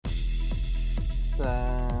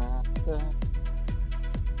Bum,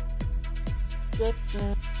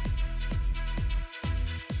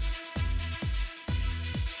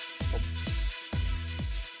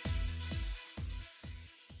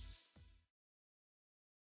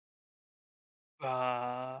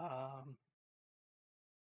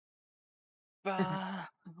 bum,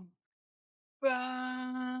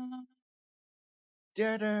 bum,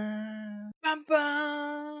 Da-da. bum,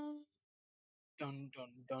 bum. Dun, dun,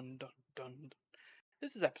 dun, dun, dun.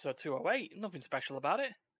 This is episode 208. Nothing special about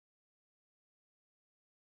it.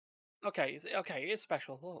 Okay, okay, it's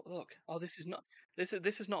special. Look. Oh, this is not. This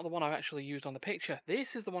is not the one I actually used on the picture.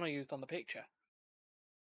 This is the one I used on the picture.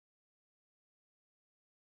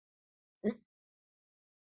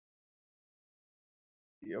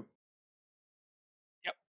 Yep.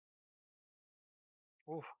 Yep.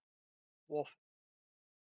 Woof. Wolf.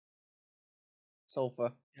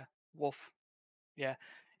 Sulfur. Yeah. Wolf. Yeah.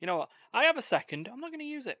 You know what? I have a second. I'm not going to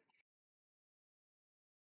use it.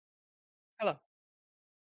 Hello.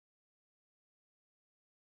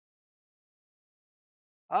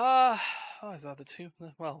 Is that the two?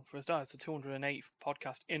 Well, for a start, it's the 208th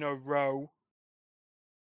podcast in a row.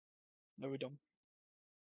 No, we're done.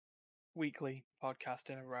 Weekly podcast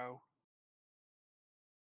in a row.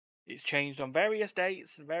 It's changed on various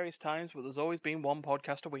dates and various times, but there's always been one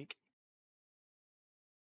podcast a week.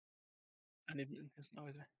 And it's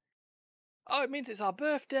always. Oh, it means it's our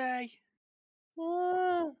birthday.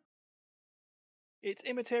 It's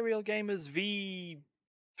Immaterial Gamers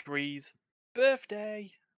V3's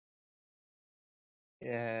birthday.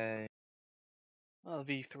 Yay. Well,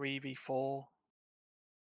 V3, V4.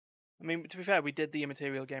 I mean, to be fair, we did the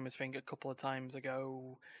Immaterial Gamers thing a couple of times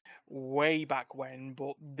ago, way back when,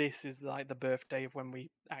 but this is like the birthday of when we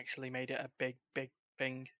actually made it a big, big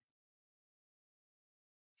thing.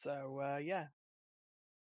 So, yeah.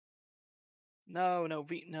 No,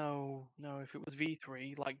 if it was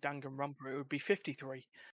V3, like Danganronpa, it would be 53.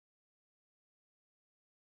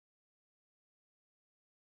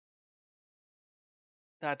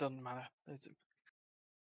 That doesn't matter.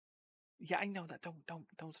 Yeah, I know that.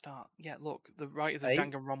 Don't start. Yeah, look, the writers of 8?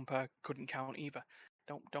 Danganronpa couldn't count either.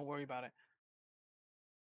 Don't worry about it.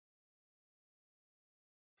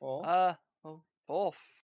 4? Well, fourth.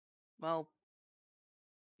 Well,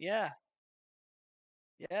 yeah,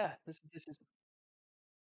 yeah. This is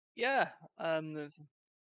yeah.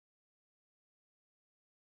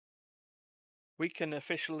 We can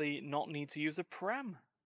officially not need to use a pram.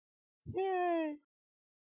 Yay.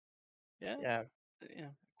 Yeah, Yeah. yeah.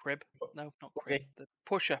 Crib? No, not crib. Buggy. The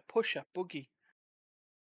pusher, buggy.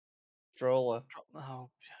 Stroller. Oh,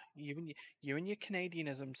 you and your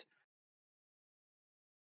Canadianisms.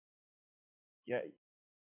 Yeah.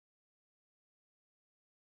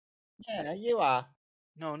 Yeah, you are.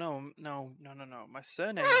 No. My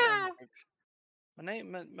surname ends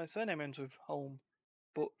with my surname ends with home,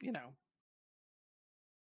 but you know.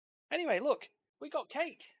 Anyway, look, we got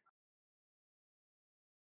cake.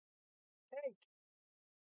 Cake.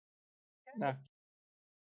 No.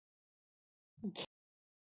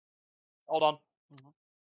 Hold on.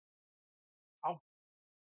 Oh,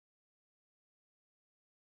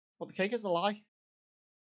 But the cake is a lie.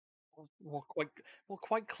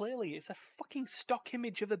 quite clearly, it's a fucking stock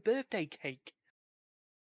image of a birthday cake.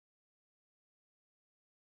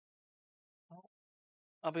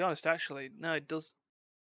 I'll be honest, actually, no, it does.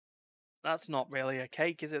 That's not really a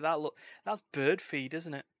cake, is it? That's bird feed,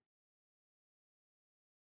 isn't it?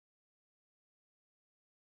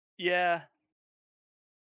 Yeah.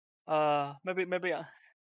 Maybe.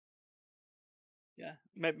 Yeah.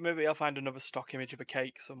 Maybe I'll find another stock image of a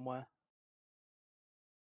cake somewhere.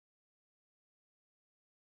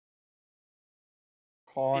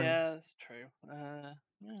 Corn. Yeah, that's true.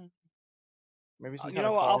 Maybe some You kind know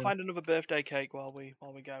of what? I'll corn. find another birthday cake while we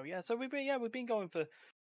go. Yeah. So we've been going for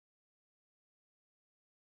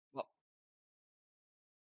what?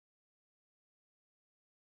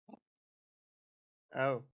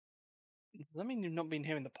 Oh. Does that mean you've not been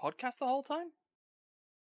hearing the podcast the whole time?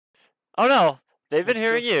 Oh no, they've Or been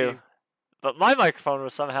hearing just you, but my microphone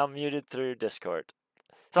was somehow muted through Discord.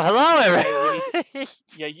 So hello, everybody.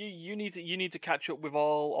 Yeah, you need to catch up with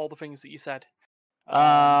all the things that you said.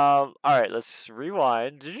 All right, let's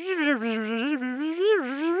rewind.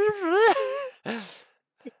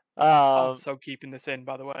 I'm so keeping this in,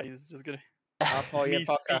 by the way. It's just gonna For your me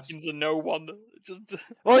podcast. speaking to no one. Just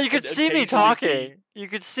Well, you could see me occasionally talking. You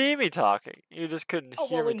could see me talking. You just couldn't Oh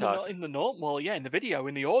hear well, me talking. in the video,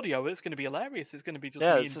 in the audio, it's going to be hilarious. It's going to be just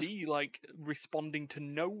Yeah, me it's and just- D like responding to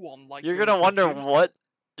no one. Like You're we're gonna wonder confused. what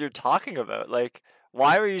you're talking about. Like,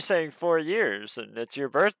 why were you saying 4 years and it's your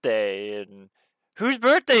birthday and Whose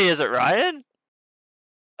birthday is it, Ryan?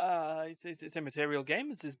 It's Immaterial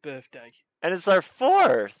Gamers' birthday. And it's our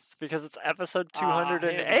 4th because it's episode Here we go.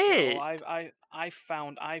 208. I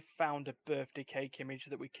found a birthday cake image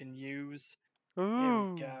that we can use. Here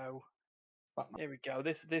Ooh. we go. Batman. Here we go.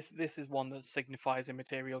 This is one that signifies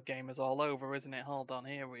Immaterial Gamers all over, isn't it? Hold on.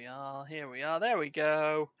 Here we are. Here we are. There we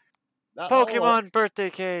go. That'll work. Pokemon birthday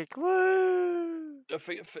cake. Woo!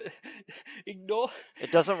 Ignore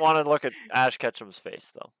It doesn't want to look at Ash Ketchum's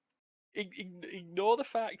face, though. ignore the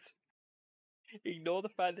fact. Ignore the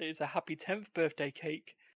fact that it's a happy 10th birthday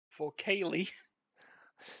cake for Kaylee.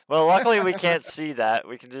 Well, luckily we can't see that.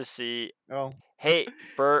 We can just see, Oh, hey,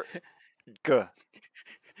 Bert. It's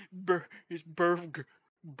Bervg.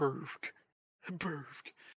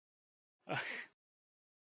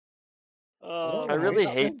 Oh, I really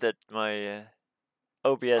that hate thing. that my I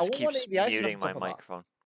OBS wouldn't wanna keeps eat the icing off muting the my top of that. microphone.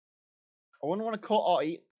 I wouldn't want to cut or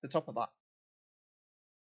eat the top of that.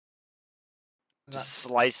 Just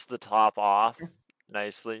slice the top off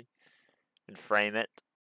nicely and frame it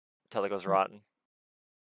until it goes rotten.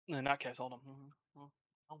 in that case, hold on.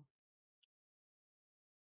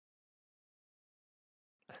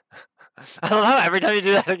 I don't know. Every time you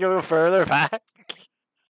do that, I go further back.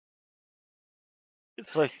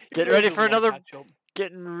 It's like, It get really ready does for wanna another. catch up.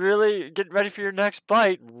 Get ready for your next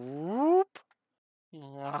bite. Whoop.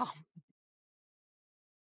 Wow.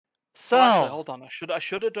 So, Oh, actually, hold on. I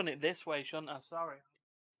should have done it this way, shouldn't I? Sorry.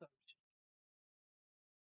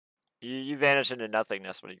 you vanish into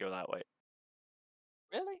nothingness when you go that way.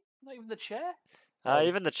 Really? Not even the chair?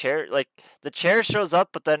 Even the chair, the chair shows up,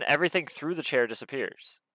 but then everything through the chair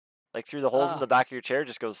disappears. Like through the holes in the back of your chair,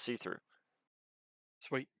 just goes see-through.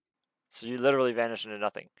 Sweet. So you literally vanish into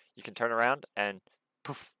nothing. You can turn around and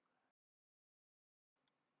poof.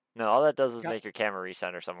 No, all that does is make your camera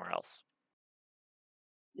recenter somewhere else.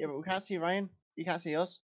 Yeah, but we can't see Ryan. You can't see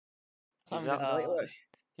us. He's Time not- invisibility works.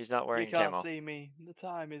 He's not You wearing can't camo. see me. The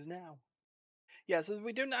time is now. Yeah, so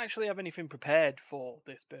we didn't actually have anything prepared for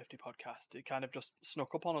this birthday podcast. It kind of just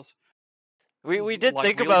snuck up on us. We did like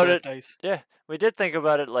think real about it. birthdays. Yeah, we did think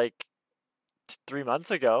about it like 3 months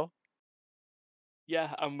ago.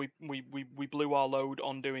 Yeah, and we blew our load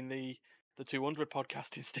on doing the 200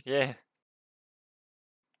 podcast instead. Yeah.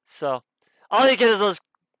 So, all you get is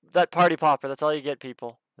that party popper. That's all you get,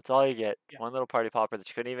 people. That's all you get. Yeah. One little party popper that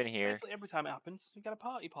you couldn't even hear. Basically, every time it happens, you get a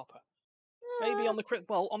party popper. Maybe on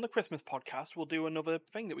the Christmas podcast, we'll do another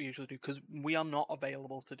thing that we usually do because we are not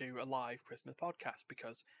available to do a live Christmas podcast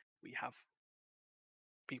because we have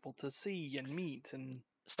people to see and meet. And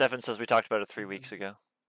Stefan says we talked about it 3 weeks ago.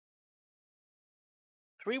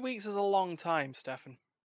 3 weeks is a long time, Stefan.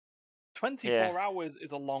 24 hours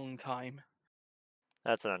is a long time.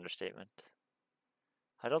 That's an understatement.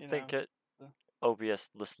 I don't think OBS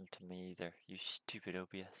listened to me either. You stupid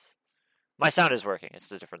OBS. My sound is working.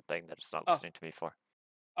 It's a different thing that it's not listening to me for.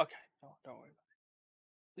 Okay, don't worry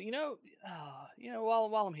about it. So,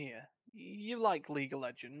 while I'm here, you like League of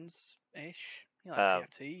Legends ish. You like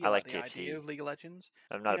TFT. You I like the TFT. idea of League of Legends.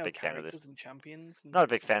 I'm not a big fan of this. And champions. And not a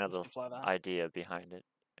big fan of the stuff like that. idea behind it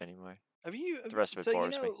anymore. The rest of it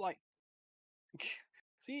bores me.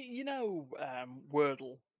 So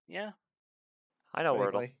Wordle, yeah? I know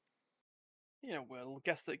Wordle. You know Wordle.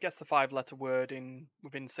 Guess the 5-letter word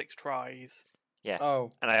within 6 tries. Yeah.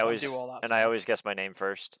 Oh. And I always do all that and stuff. I always guess my name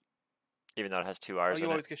first, even though it has 2 R's in you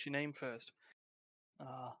it. always guess your name first.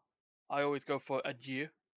 I always go for adieu,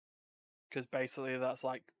 because basically that's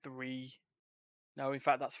like 3. No, in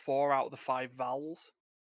fact that's 4 out of the 5 vowels.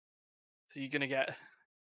 So you're gonna get.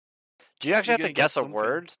 Do you actually have to guess a something.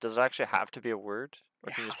 word? Does it actually have to be a word? Or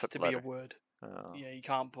It can you has just put to the letter? be a word. Oh. Yeah, you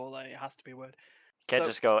can't put it has to be a word. You can't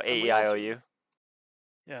just go A-E-I-O-U?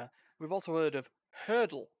 Yeah. We've also heard of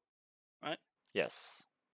hurdle, right? Yes.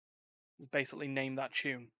 Basically name that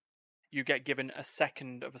tune. You get given a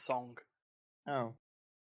second of a song. Oh.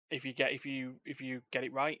 If you get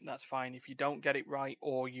it right, that's fine. If you don't get it right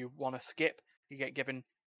or you want to skip, you get given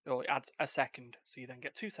it adds a second, so you then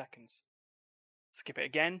get 2 seconds. Skip it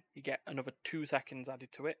again, you get another 2 seconds added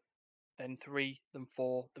to it, then 3, then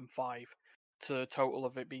 4, then 5, to a total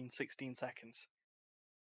of it being 16 seconds.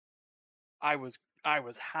 I was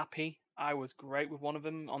happy. I was great with one of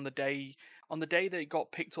them on the day that it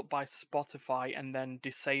got picked up by Spotify and then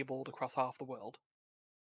disabled across half the world.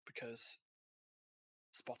 Because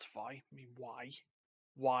Spotify, I mean,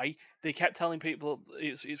 why? They kept telling people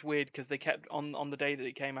it's weird because they kept on the day that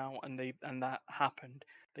it came out and that happened.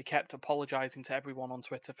 They kept apologizing to everyone on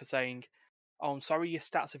Twitter for saying, "Oh, I'm sorry, your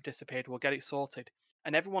stats have disappeared. We'll get it sorted."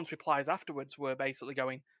 And everyone's replies afterwards were basically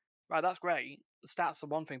going, "Right, that's great. The stats are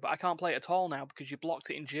one thing, but I can't play it at all now because you blocked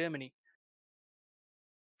it in Germany."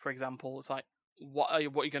 for example, it's like, what are you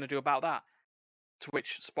going to do about that? To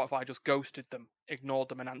which Spotify just ghosted them, ignored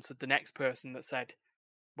them, and answered the next person that said,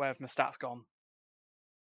 "Where have my stats gone?"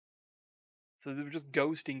 So they were just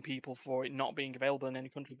ghosting people for it not being available in any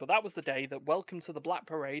country. But that was the day that "Welcome to the Black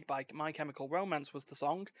Parade" by My Chemical Romance was the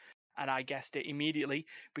song, and I guessed it immediately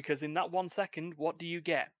because in that 1 second, what do you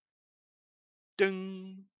get?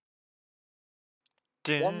 Ding!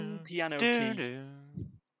 One piano key.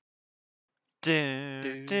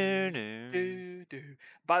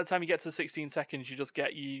 By the time you get to 16 seconds, you just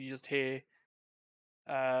hear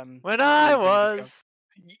When I Lizzie just go, was.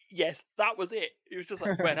 yes, that was it. It was just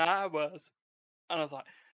like when I was, and I was like,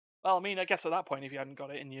 well, I mean, I guess at that point, if you hadn't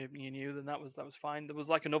got it and you knew, then that was fine. There was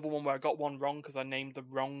like another one where I got one wrong because I named the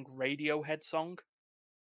wrong Radiohead song.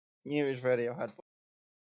 You knew it was Radiohead.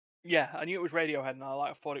 Yeah, I knew it was Radiohead, and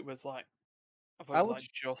I thought it was like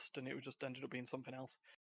just, and it just ended up being something else.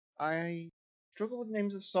 I struggle with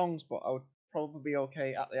names of songs, but I would probably be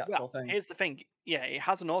okay at the actual Well, thing. here's the thing. Yeah, it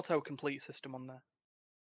has an autocomplete system on there.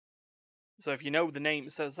 So if you know the name,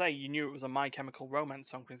 so say you knew it was a My Chemical Romance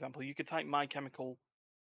song, for example, you could type My Chemical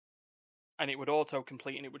and it would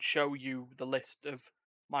autocomplete and it would show you the list of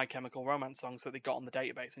My Chemical Romance songs that they got on the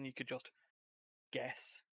database, and you could just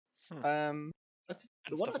guess. That's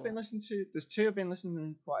the one I've been listening to. There's two I've been listening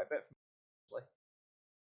to quite a bit. From,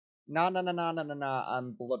 Na na na na na na na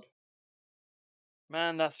and Blood.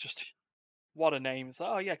 Man, that's just what a name. So,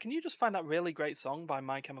 oh yeah, can you just find that really great song by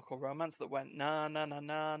My Chemical Romance that went na na na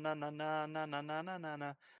na na na na na na na na na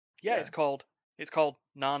na? Yeah, it's called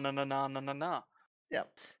na na na na na na na. Yeah.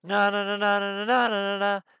 Na na na na na na na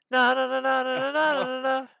na na na na na na na No, na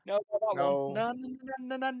na. no, that one. No. Na na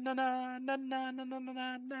na na na na na na na na na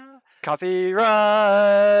na na.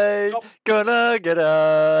 Copyright Stop. gonna get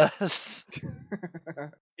us.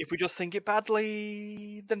 If we just sing it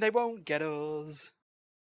badly, then they won't get us.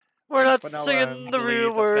 We're not But no, singing I the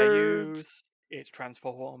real believe that's fair words. use. It's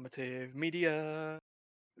transformative media.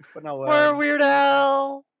 But no, We're Weird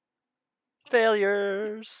Al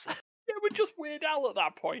failures. Yeah, we're just Weird Al at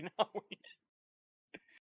that point, aren't we?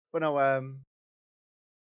 But no,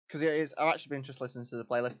 because I've actually been just listening to the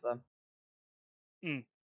playlist of them.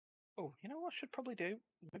 Oh, you know what I should probably do?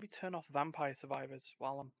 Maybe turn off Vampire Survivors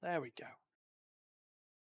while I'm... There we go.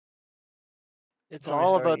 It's Sorry,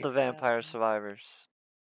 all sorry. about the Vampire Survivors.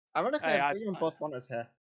 Ironically, Hey, I've got you on both monitors here.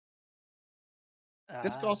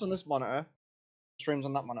 Discourse on this monitor, streams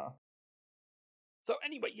on that monitor. So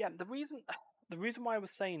anyway, yeah, the reason why I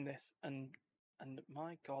was saying this, and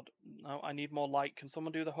my God, no, I need more light. Can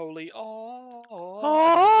someone do the holy again, please?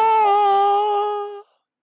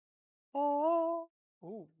 Oh,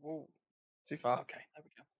 ooh. Too far. Okay, there we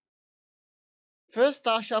go. First,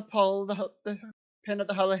 I shall pull the pin of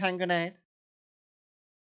the holy hand grenade.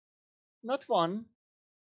 Not one,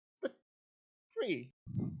 but 3.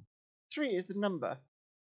 3 is the number.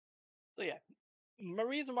 So yeah, my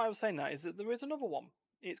reason why I was saying that is that there is another one.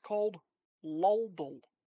 It's called Loldle.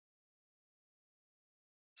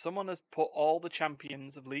 Someone has put all the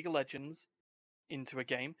champions of League of Legends into a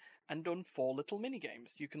game and done 4 little mini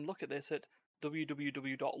games. You can look at this at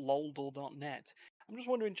www.loldle.net. I'm just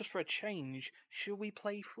wondering, just for a change, should we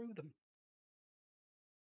play through them?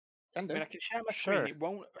 Can do. I mean, I can share my screen. It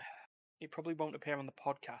won't. It probably won't appear on the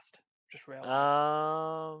podcast. Just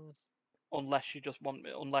realized. Unless you just want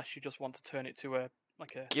to turn it to a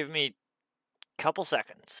Give me a couple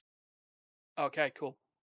seconds. Okay, cool.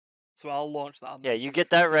 So I'll launch that. Yeah, you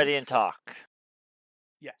get that ready and talk.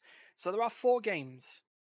 Yeah. So there are 4 games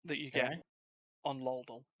that you get on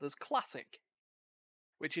Loldle. There's Classic,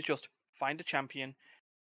 which is just find a champion,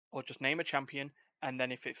 or just name a champion, and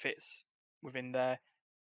then if it fits within their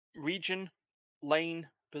region, lane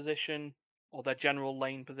position, or their general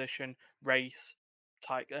lane position, race,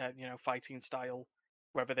 type, fighting style,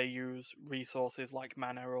 whether they use resources like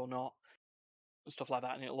mana or not, stuff like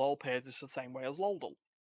that, and it'll all appear just the same way as Loldle.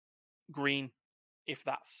 Green, if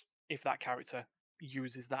that character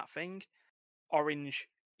uses that thing. Orange,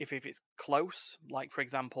 if it's close, like for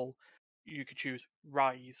example, you could choose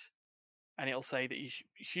Rise, and it'll say that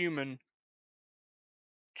human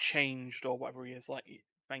changed or whatever he is. Like,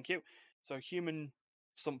 thank you. So human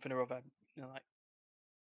something or other, like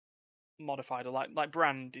modified, or like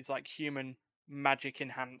Brand is like human magic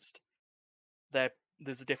enhanced.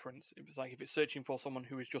 There's a difference. If it's searching for someone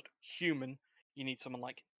who is just human, you need someone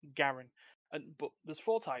like Garen. But there's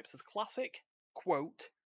 4 types. There's classic, quote,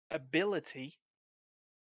 ability.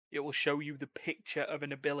 It will show you the picture of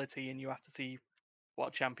an ability, and you have to see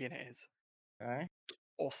what champion it is. Okay.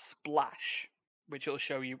 Or splash, which will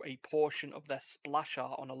show you a portion of their splash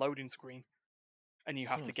art on a loading screen, and you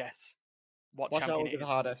have to guess what Splash champion out would it be the is,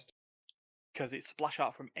 hardest. because it's splash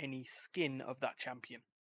art from any skin of that champion.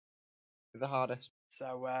 The hardest.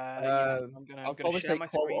 So yeah, I'm I'll gonna probably share say my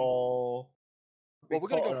quote screen. or. Well, we're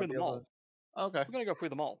gonna go through the them all. Okay. We're gonna go through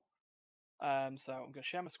them all. So I'm gonna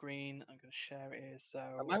share my screen. I'm gonna share it here. So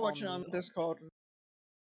Am I watching it on Discord?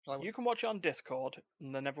 You can watch it on Discord,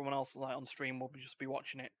 and then everyone else like on stream will just be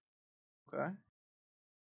watching it. Okay.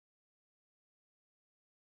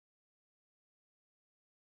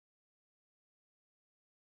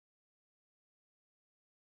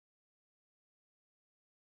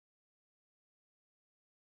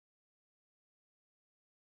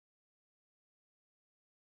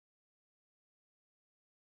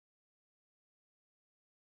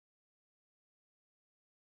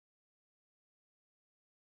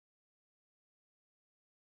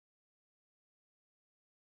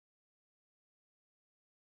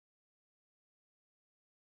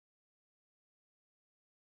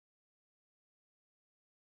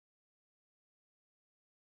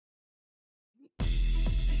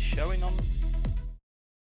 It's showing on.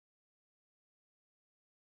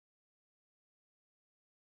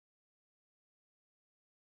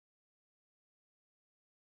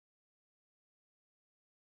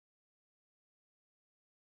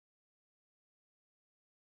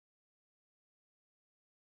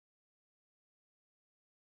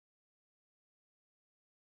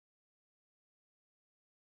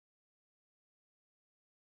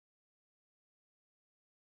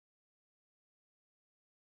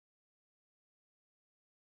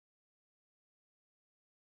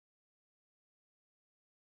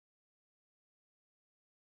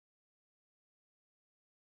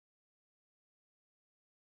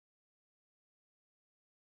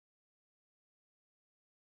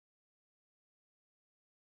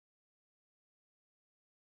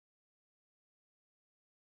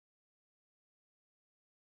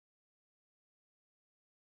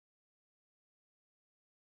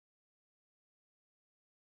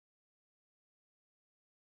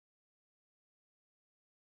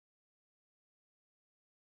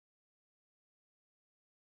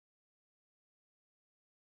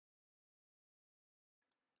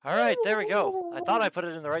 All right, there we go. I thought I put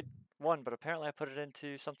it in the right one, but apparently I put it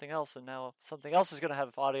into something else, and now something else is going to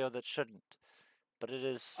have audio that shouldn't. But it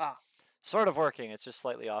is sort of working. It's just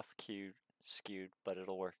slightly off cue, skewed, but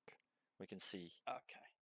it'll work. We can see. Okay.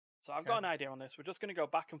 So I've got an idea on this. We're just going to go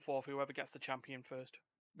back and forth. Whoever gets the champion first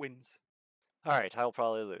wins. All right, I'll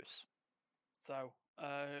probably lose. So,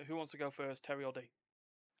 who wants to go first, Terry or D?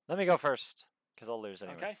 Let me go first, because I'll lose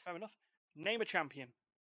anyways. Okay, fair enough. Name a champion.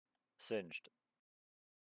 Singed.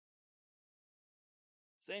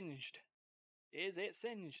 Singed. Is it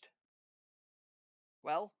Singed?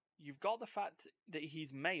 Well, you've got the fact that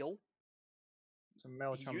he's male. It's a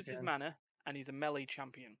male he champion. uses mana, and he's a melee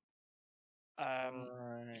champion.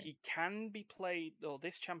 Right. He can be played, or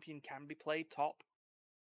this champion can be played top.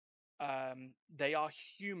 They are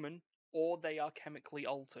human, or they are chemically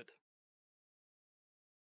altered.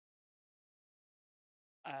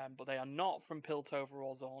 But they are not from Piltover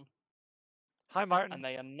or Zorn. Hi, Martin. And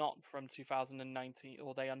they are not from 2019,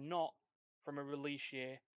 or they are not from a release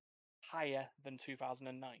year higher than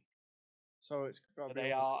 2009. So it's got to be.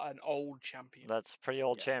 They are an old champion. That's a pretty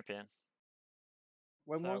old champion.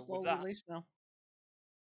 When was the release now?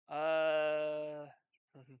 About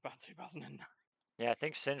 2009. Yeah, I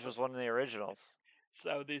think Singe was one of the originals.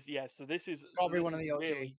 So this is probably one of the OG.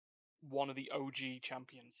 Really one of the OG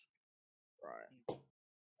champions. Right.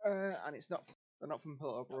 And it's not. They're not from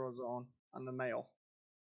Piltover or Zorn, and the male.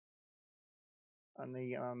 And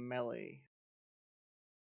the melee.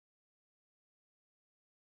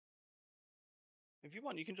 If you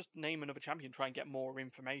want, you can just name another champion, try and get more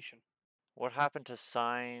information. What happened to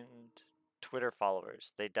signed Twitter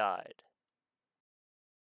followers? They died.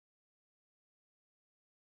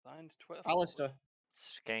 Signed Twitter Alistair.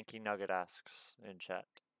 Skanky Nugget asks in chat.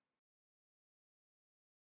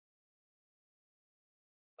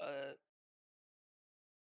 I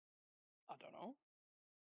don't know.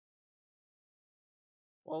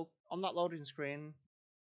 Well, on that loading screen,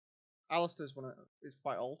 Alistair's is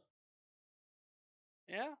quite old.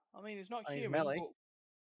 Yeah, I mean he's not and human, he's melee. but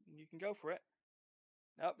you can go for it.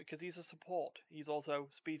 No, because he's a support. He's also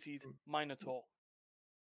species Minotaur.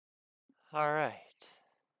 All right.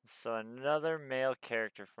 So another male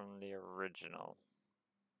character from the original.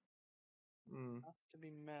 Has to be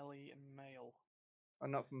melee and male.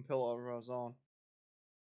 And not from Piltover or Zorn.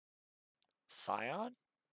 Scion?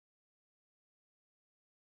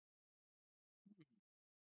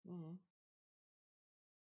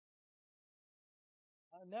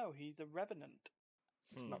 No, he's a revenant.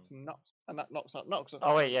 It's not from Nox, and that knocks out Noxus.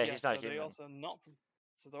 Oh wait, yeah, Yeah, he's not so they human. also not.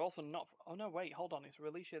 So they're also not. Oh no, wait, hold on. It's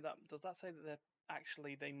release year. That does that say that they're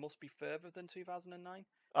actually they must be further than 2009?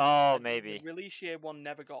 Oh, The maybe. release year one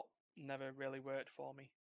never really worked for me.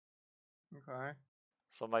 Okay.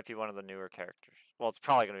 So it might be one of the newer characters. Well, it's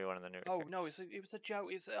probably gonna be one of the newer Oh characters. no, it was a joke.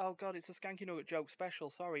 It's oh god, it's a Skanky Nugget joke special.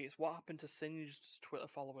 Sorry, it's what happened to Singed's Twitter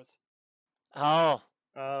followers. Oh.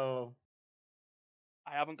 Oh.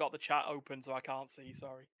 I haven't got the chat open, so I can't see.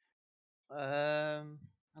 Sorry. And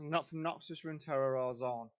not from Noxus, Runeterra, or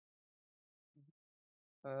Zorn.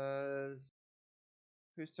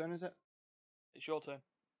 Whose turn is it? It's your turn.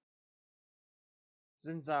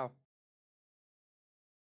 Xin Zhao.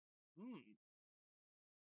 Hmm.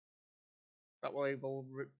 That way we'll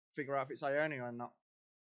figure out if it's Ionia or not.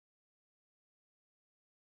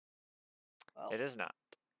 Well, It is not.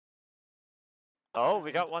 Oh,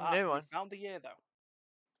 we got one new one. We found the year though.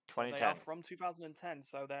 So 2010. they are from 2010,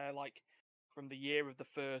 so they're like from the year of the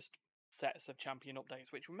first sets of champion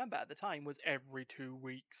updates, which remember at the time was every 2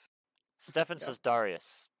 weeks. Stefan says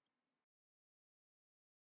Darius.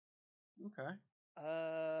 Okay.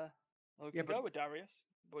 Well, we can go with Darius,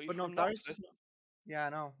 but he's from Darius Noxus. is not. Yeah, I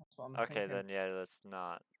know. That's what I'm Okay, thinking. then yeah, that's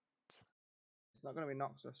not. It's not going to be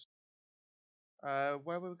Noxus.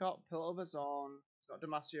 Where we've got Piltovers on. It's got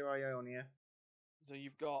Demacia or Ionia. So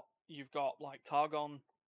you've got like Targon.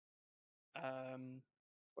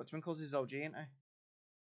 But Twinkles is OG, ain't he?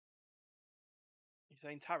 You're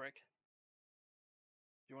saying Tarek?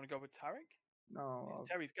 Do you want to go with Tarek? No. It's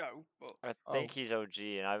Terry's go, but I think he's OG,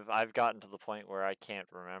 and I've gotten to the point where I can't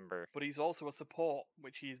remember. but he's also a support,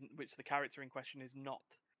 which the character in question is not.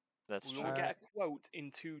 That's We true. will get a quote in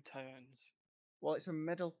 2 turns. Well, it's a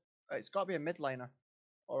middle. It's got to be a mid laner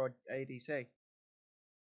or an ADC.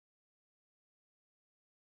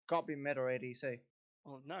 Got to be mid or ADC.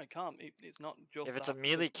 Well, no, it can't. It's not just. If it's that, a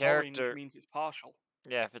melee because orange character, means it's partial.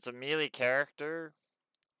 yeah, if it's a melee character,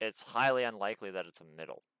 it's highly unlikely that it's a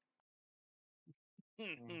middle.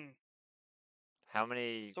 How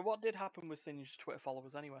many? So what did happen with Singe's Twitter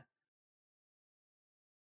followers anyway?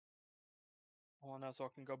 Oh no, so I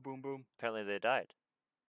can go boom boom. Apparently they died.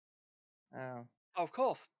 Oh. Oh, of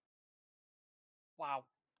course. Wow.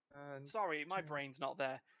 Sorry, my brain's not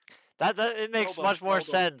there. That it makes Well done, much more well done,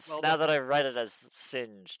 sense well now done. that I read it as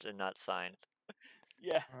singed and not signed.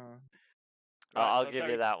 Yeah. Right, I'll so give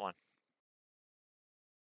Terry, you that one.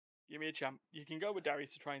 Give me a champ. You can go with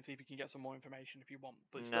Darius to try and see if you can get some more information if you want,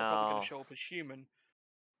 but it's still probably going to show up as human.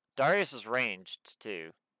 Darius is ranged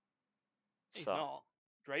too. He's So. not.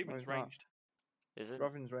 Draven's ranged. Is it?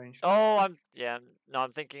 Draven's ranged. Oh, I'm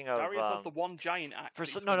thinking of. Darius has the one giant axe.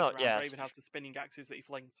 Yes. Draven has the spinning axes that he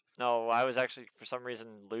flings. No, I was actually, for some reason,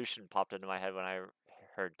 Lucian popped into my head when I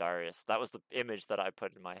heard Darius. That was the image that I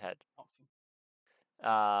put in my head. Awesome.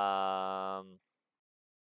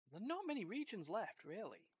 There are not many regions left,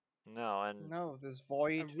 really. No, there's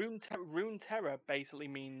Void. Runeterra basically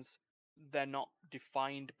means they're not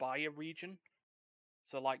defined by a region.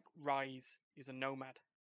 So, like, Rise is a nomad.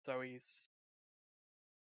 So he's...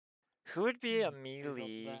 Who would be a male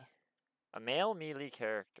melee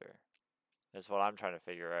character? Is what I'm trying to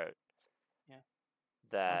figure out. Yeah.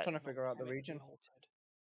 I'm trying to figure out the region.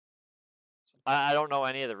 I don't know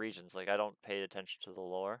any of the regions. Like, I don't pay attention to the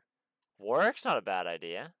lore. Warwick's not a bad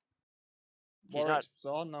idea. He's not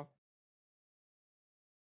Zorn, no.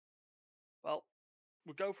 Well,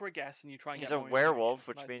 we'll go for a guess, and you try and get more. He's a werewolf,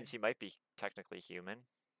 which means he might be technically human.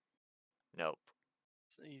 Nope.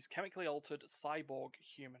 So he's chemically altered cyborg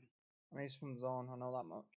human. And he's from Zorn, I know that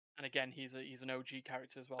much. And again, he's an OG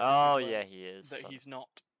character as well. Oh yeah, he is. That he's not.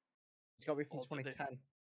 He's got to be from 2010.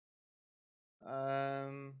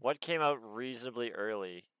 What came out reasonably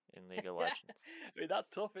early in League of Legends? I mean, that's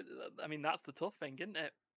tough. I mean, that's the tough thing, isn't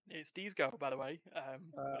it? It's Steve's go, by the way.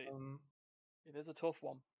 But it is a tough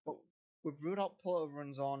one. But we've ruled out Piltover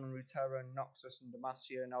and Zorn and Runeterra and Noxus and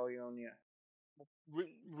Demacia and Ionia.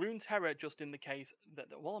 Runeterra just in the case that,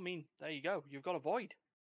 well, I mean, there you go. You've got a Void.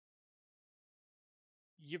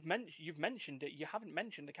 You've mentioned it. You haven't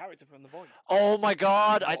mentioned the character from the Void. Oh my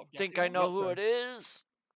god! I think I know who it is.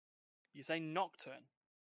 You say Nocturne.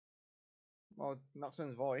 Well,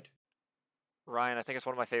 Nocturne's Void. Ryan, I think it's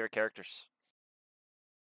one of my favorite characters.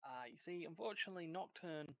 You see, unfortunately,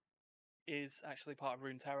 Nocturne is actually part of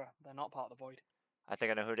Runeterra. They're not part of the Void. I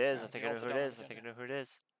think I know who it is. I think I know who it is. I think I know who it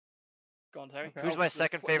is. Go on, Terry. Okay. Who's my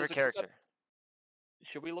second favorite character?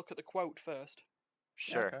 Should we look at the quote first?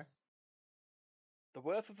 Sure. Okay. The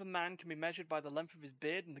worth of a man can be measured by the length of his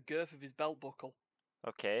beard and the girth of his belt buckle.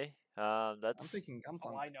 Okay. That's. I'm thinking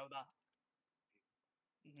Gangplank. Oh, I know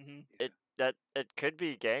that. It could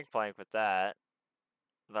be Gangplank with that.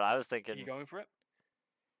 But I was Are you thinking. going for it?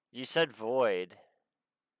 You said void.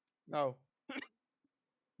 No.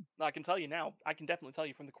 I can tell you now. I can definitely tell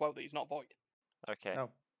you from the quote that he's not void. Okay.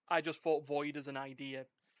 No. I just thought void as an idea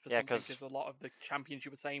for Yeah, something 'cause- because a lot of the champions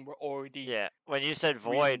you were saying were already. Yeah, when you said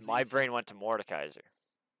void, reasons that my you said- brain went to Mordekaiser.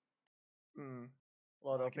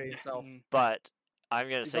 Lord I OP can de- himself. But I'm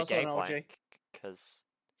gonna He's say also an OG. Gangplank because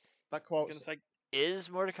That I'm quote. gonna say is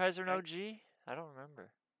Mordekaiser an Gang- OG? I don't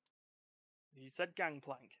remember. you said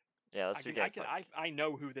Gangplank. Yeah, let's do Gangplank. I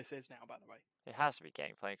know who this is now, by the way. It has to be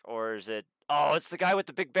Gangplank, or is it? Oh, it's the guy with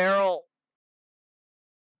the big barrel.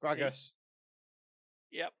 Gragas.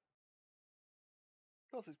 Yep.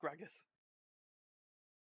 Of course, it's Gragas.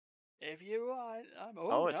 If you are,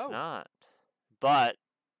 Oh, it's no. not. But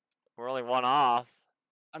we're only one off.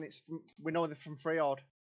 And it's from, we know they're from Freyord.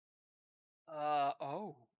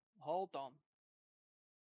 Hold on.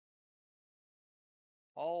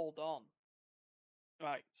 Hold on.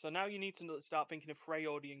 Right, so now you need to start thinking of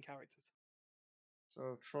Freyodian characters.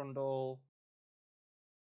 So Trundle.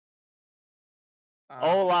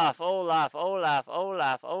 Olaf. Stefan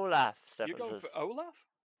You're going says. for Olaf?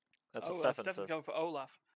 That's what Stefan Stefan's says. going for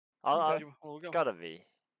Olaf. Okay. It's gotta be.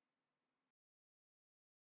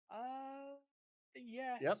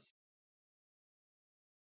 Yes. Yep.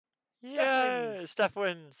 Yeah, Steph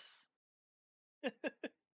wins.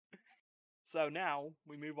 So now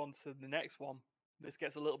we move on to the next one. This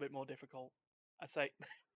gets a little bit more difficult. I say.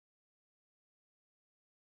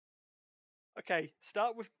 Okay,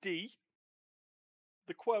 start with D.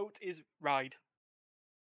 The quote is ride.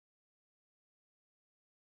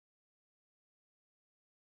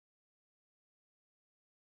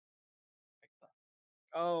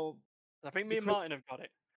 Oh, I think me and Martin have got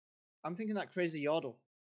it. I'm thinking that crazy yodel.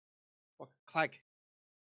 Or Clag.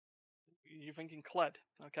 You're thinking Cled,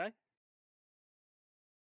 okay?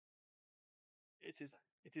 It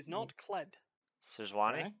is not Cled.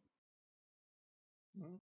 Sejuani? Okay.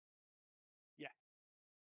 Yeah.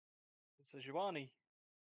 It's Sejuani.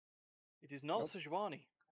 It is not Nope. Sejuani.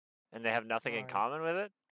 And they have nothing in Right. common with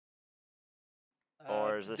it?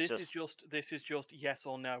 Or is this This is just yes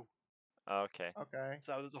or no. Okay. Okay.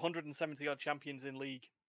 So there's 170 odd champions in league.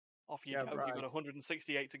 Off you Yeah, go. right. You've got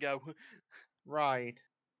 168 to go. Ride.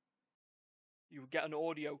 You get an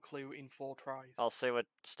audio clue in 4 tries. I'll say what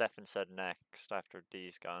Stefan said next after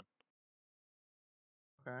D's gone.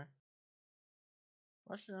 Okay.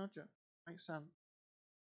 Actually, no, makes sense.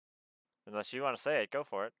 Unless you want to say it, go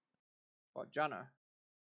for it. What, Janna?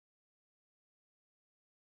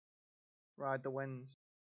 Ride the winds.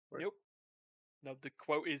 Nope. No, the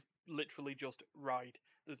quote is literally just ride.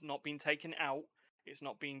 There's not been taken out. It's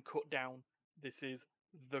not being cut down. This is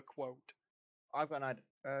the quote. I've got an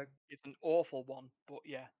idea. It's an awful one, but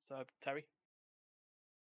yeah. So Terry,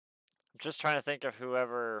 I'm just trying to think of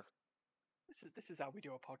whoever. this is how we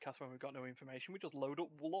do a podcast when we've got no information. We just load up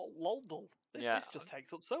Loldle. This just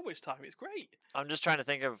takes up so much time. It's great. I'm just trying to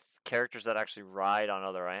think of characters that actually ride on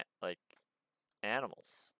other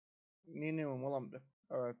animals. Ninu and Willem.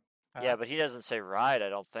 Yeah, but he doesn't say ride, I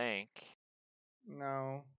don't think.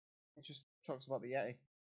 No. He just talks about the Yeti.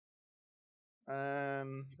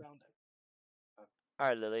 You found it. All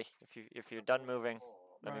right, Lily. If you're done moving,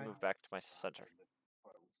 let me Right. move back to my center.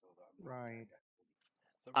 Right.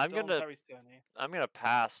 So we're I'm still on gonna- Terry's turn here. I'm gonna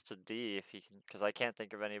pass to D if he can, because I can't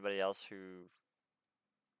think of anybody else who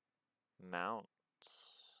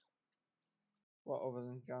mounts. What other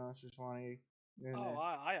than Janna, Sejuani, Nunu? Oh,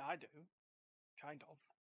 I do. Kind of.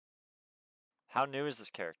 How new is this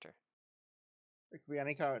character? It could be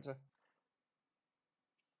any character.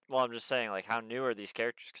 Well, I'm just saying, how new are these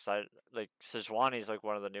characters? Because Sejuani's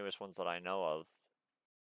one of the newest ones that I know of.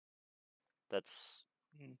 That's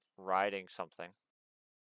riding something.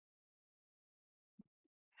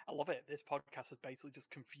 I love it. This podcast has basically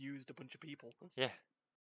just confused a bunch of people. Yeah.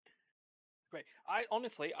 Great. I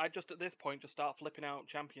honestly, I just at this point just start flipping out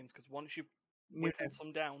champions because once you've whittled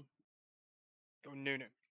some down, go Nunu.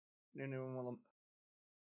 Nunu and Willem.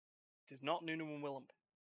 It is not Nunu and Willem.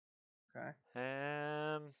 Okay.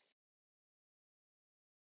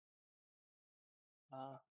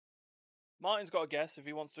 Martin's got a guess if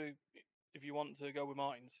he wants to. If you want to go with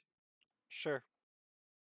Martin's, Sure.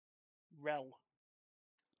 Rel.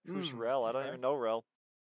 Who's Rel? I don't okay. even know Rel.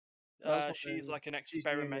 She's like an she's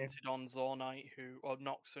Nunu. experimented on Zornite or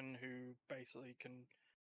Noxon who basically can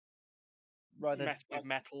mess with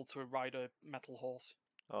metal to ride a metal horse.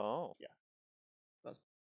 Oh.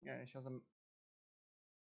 Yeah, she has a.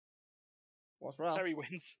 What's Rel? Terry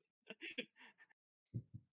wins.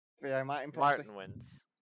 Yeah, Martin proxy. Martin wins.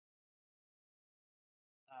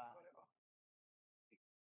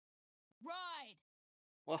 Ride.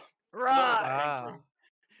 Right.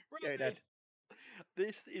 Yeah, he did.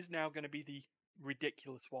 This is now going to be the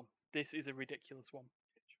ridiculous one. This is a ridiculous one.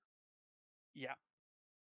 Yeah.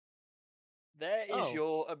 There is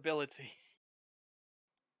your ability.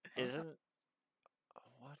 Isn't...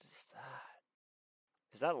 What is that?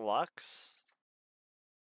 Is that Lux?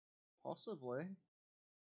 Possibly.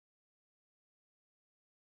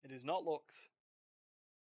 It is not Lux.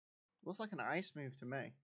 Looks like an ice move to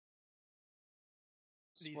me.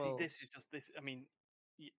 You see, this is just this. I mean,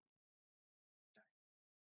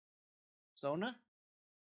 Sona?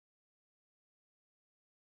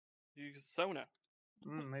 use Sona.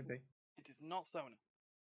 Maybe. It is not Sona.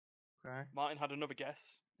 Okay. Martin had another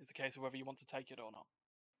guess. It's a case of whether you want to take it or not.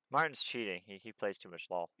 Martin's cheating. He plays too much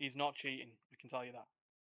LOL. He's not cheating. I can tell you that.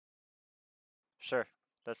 Sure.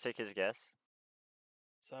 Let's take his guess.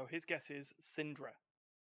 So his guess is Syndra.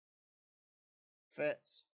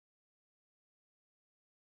 Fits.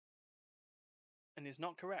 And is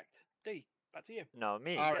not correct. D, back to you. No,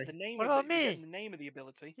 me. You get the name What of about the, you me? get the name of the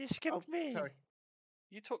ability. You skipped me. Sorry.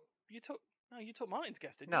 You took Martin's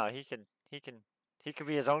guess, didn't No, you? he could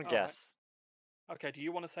be his own guess. Right. Okay, do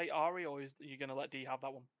you want to say Ari, or are you going to let D have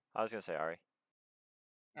that one? I was going to say Ari.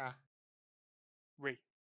 Re.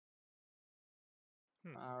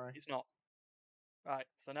 Ari. It's not. Right,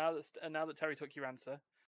 so now that Terry took your answer,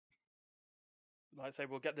 like I say,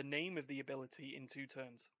 we'll get the name of the ability in 2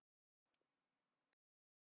 turns.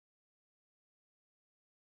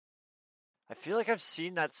 I feel like I've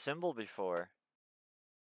seen that symbol before.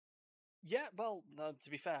 Yeah, well, no, to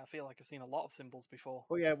be fair, I feel like I've seen a lot of symbols before.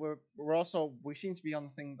 Oh yeah, we seem to be on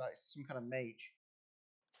the thing that it's some kind of mage.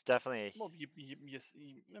 It's definitely... Well,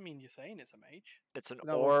 I mean, you're saying it's a mage. It's an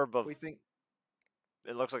orb of... We think...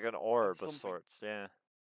 It looks like an orb of sorts, yeah.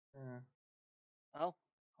 Well,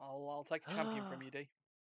 I'll take a champion from you, D.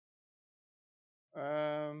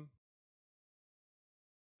 Um...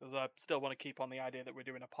 Because I still want to keep on the idea that we're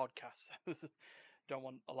doing a podcast. Don't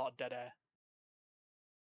want a lot of dead air.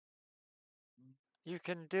 You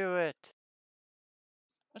can do it!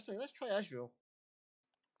 Actually, let's try Ezreal.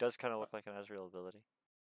 Does kind of look like an Ezreal ability.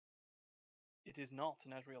 It is not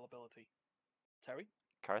an Ezreal ability. Terry?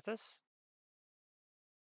 Karthus?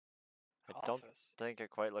 I don't think it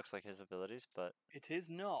quite looks like his abilities, but... It is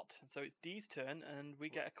not. So it's D's turn, and we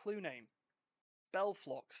get a clue name.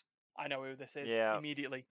 Spellflux. I know who this is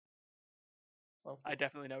immediately. I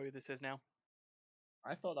definitely know who this is now.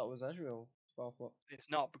 I thought that was Ezreal. Spellflux. It's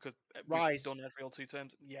not, because Rise. we've done Ezreal 2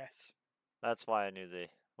 terms. Yes. That's why I knew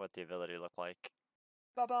what the ability looked like.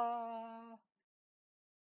 Ba-ba!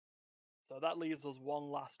 So that leaves us one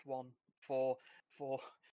last one for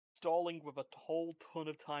stalling with a whole ton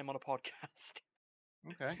of time on a podcast.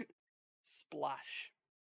 Okay. Splash.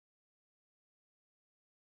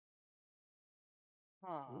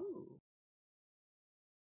 Ooh.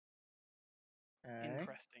 Okay.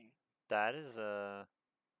 Interesting. That is a...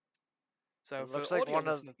 So it looks for like audio one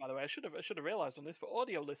of... listeners, by the way, I should have realised on this. For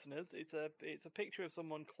audio listeners, it's a picture of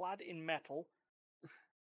someone clad in metal.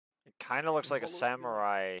 It kind of looks like a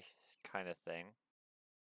samurai kind of thing.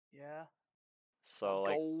 Yeah. So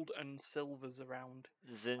like gold and silvers around.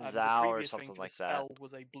 Xin Zhao or something like that. Spell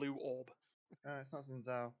was a blue orb. It's not Xin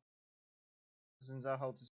Zhao. Xin Zhao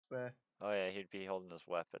holds his spear. Oh yeah, he'd be holding his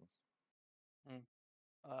weapon.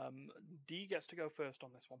 D gets to go first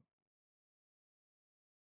on this one.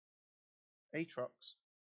 Aatrox.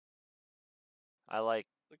 I like...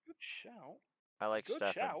 It's a good shout. I like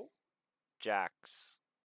Stefan. Jax.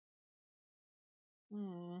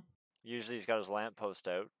 Usually he's got his lamppost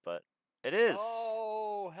out, but it is.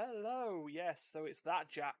 Oh, hello. Yes, so it's that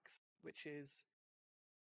Jax, which is...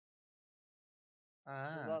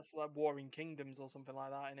 Well, that's like Warring Kingdoms or something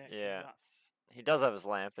like that, isn't it? Yeah. He does have his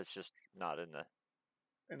lamp, it's just not in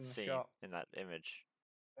the scene, shot. in that image.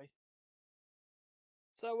 Okay.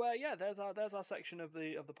 So yeah, there's our section of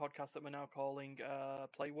the podcast that we're now calling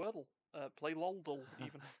Play Wordle. Play Loldle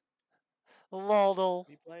even. Loldle.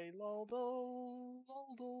 We play Loldle.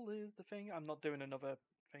 Loldle is the thing. I'm not doing another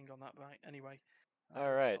thing on that, right? Anyway.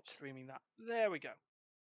 All right. Stop streaming that. There we go.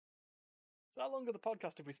 So how long of the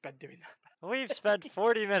podcast have we spent doing that? We've spent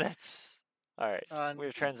 40 minutes. All right.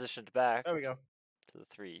 We've transitioned back. There we go. To the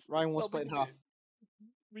 3. Ryan will split in half.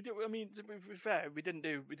 We do. I mean, to be fair, we didn't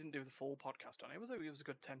do the full podcast on it. It was a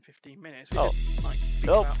good 10-15 minutes. We did, speak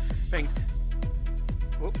about things.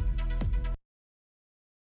 Whoop.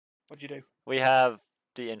 What'd you do? We have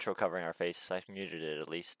the intro covering our face. I've muted it at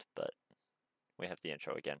least, but we have the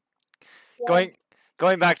intro again.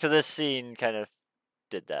 Going back to this scene kind of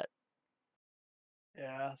did that.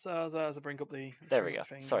 Yeah, so as I bring up the... There we go.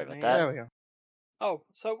 Thing, sorry about that. There we go. Oh,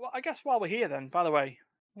 so I guess while we're here then, by the way,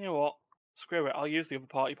 You know what? Screw it. I'll use the other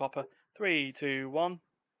party popper. 3, 2, 1.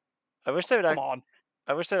 I wish they'd. Come on.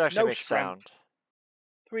 I wish they'd actually No make strength. sound.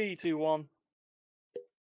 3, 2, 1.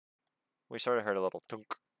 We sort of heard a little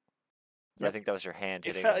tunk. Yep. I think that was your hand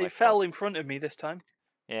hitting the It fell in front of me this time.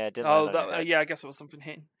 Yeah, it did land on your head. Yeah, I guess it was something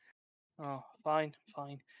hitting. Oh, fine.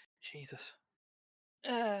 Jesus.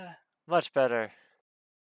 Much better.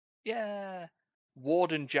 Yeah.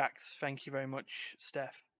 Warden Jax, thank you very much,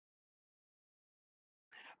 Steph.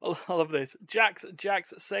 I love this. Jax,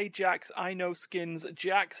 say Jax, I know skins.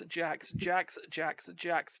 Jax.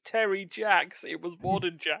 Terry Jax. It was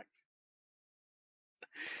Warden Jax.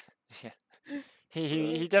 Yeah.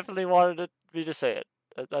 He definitely wanted me to say it.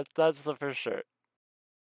 That's for sure.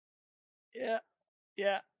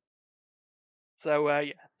 Yeah.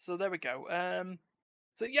 So so there we go.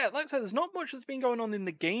 So yeah, like I said, there's not much that's been going on in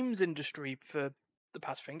the games industry for the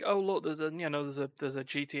past thing. Oh look, there's a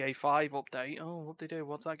GTA 5 update. Oh, what they do?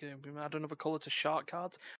 What's that going to add another color to shark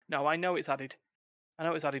cards? No, I know it's added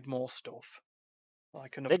more stuff,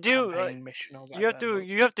 like another campaign mission or whatever.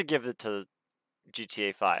 You have to give it to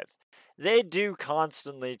GTA 5. They do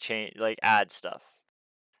constantly change, like add stuff.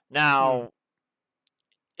 Now,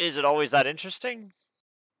 is it always that interesting?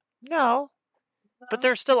 No, but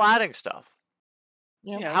they're still adding stuff.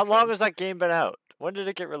 Yeah. How long has that game been out? When did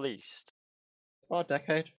it get released? About a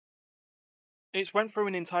decade. It's went through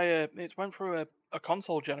a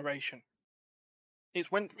console generation. It's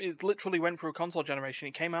literally went through a console generation.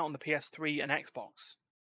 It came out on the PS3 and Xbox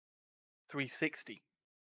 360.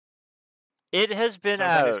 It has been so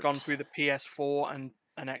out. Then it's gone through the PS4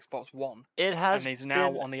 and Xbox One. It has and is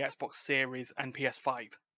now on the Xbox Series and PS5.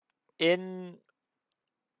 In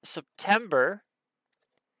September,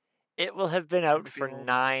 it will have been out for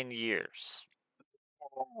 9 years.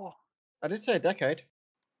 Oh. I did say a decade.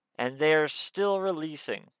 And they're still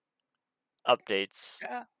releasing updates.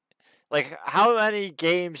 Yeah. Like, how many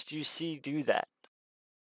games do you see do that?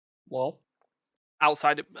 Well,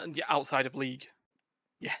 outside of League.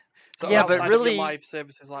 Yeah. So yeah, but really, live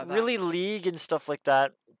services like that. Really, League and stuff like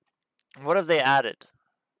that. What have they added?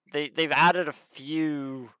 They've added a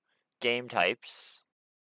few game types.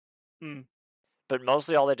 But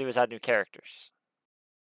mostly all they do is add new characters.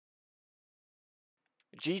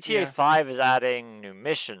 GTA 5 is adding new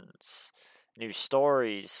missions, new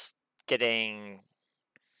stories, getting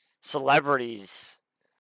celebrities.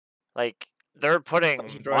 Like, they're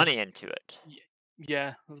putting money into it. Yeah,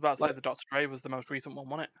 I was about to say the Dr. Dre was the most recent one,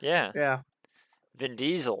 wasn't it? Yeah. Yeah. Vin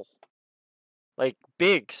Diesel. Like,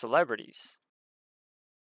 big celebrities.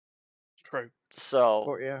 True.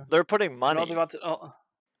 So, they're putting money.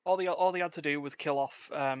 All they had to do was kill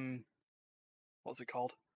off what's it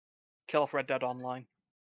called? Kill off Red Dead Online,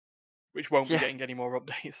 which won't be getting any more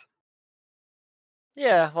updates.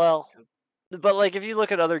 Yeah, well, but like if you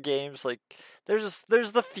look at other games, like there's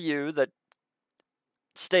the few that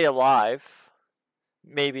stay alive.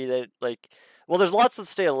 Maybe that there's lots that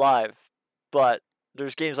stay alive, but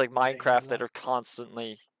there's games like Minecraft that are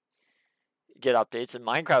constantly get updates, and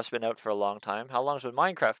Minecraft's been out for a long time. How long has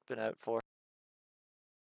Minecraft been out for?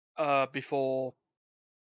 Before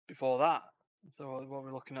that. So what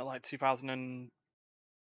we're looking at, like 2000 and...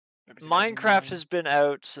 Minecraft has been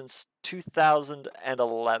out since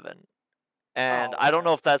 2011. And I don't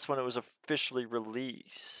know if that's when it was officially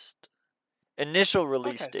released. Initial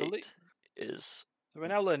release date is... So we're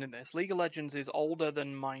now learning this. League of Legends is older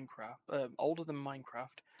than Minecraft.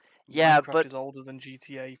 Yeah, Minecraft but is older than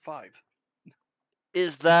GTA 5.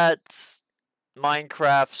 Is that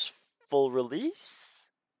Minecraft's full release?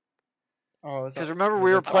 Oh, because remember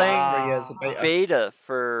we were playing beta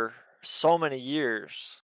for so many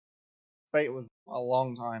years. Beta was a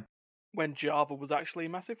long time. When Java was actually a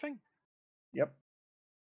massive thing. Yep.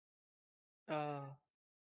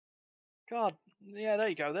 God, yeah, there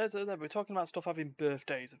you go. We're talking about stuff having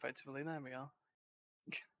birthdays, effectively. There we are.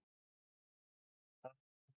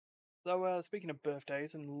 So, speaking of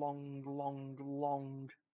birthdays and long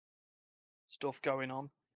stuff going on,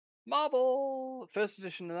 Marvel first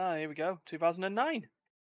edition of that. Here we go, 2009.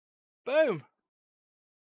 Boom.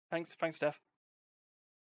 Thanks, Steph.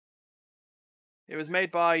 It was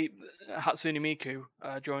made by Hatsune Miku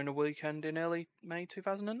during a weekend in early May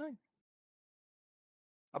 2009.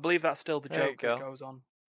 I believe that's still the joke that goes on,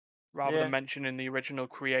 rather than mentioning the original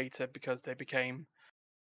creator, because the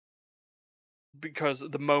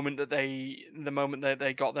moment that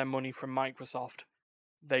they got their money from Microsoft,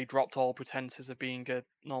 they dropped all pretenses of being a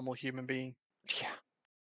normal human being. Yeah.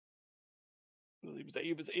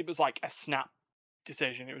 It was like a snap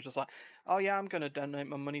decision. It was just like, oh yeah, I'm gonna donate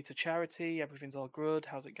my money to charity. Everything's all good.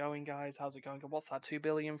 How's it going, guys? How's it going? What's that? $2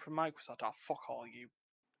 billion from Microsoft? Oh, fuck all you.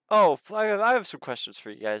 Oh, I have some questions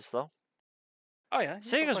for you guys though. Oh yeah.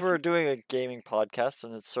 Seeing as we're doing a gaming podcast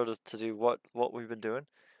and it's sort of to do what we've been doing,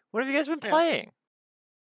 what have you guys been playing?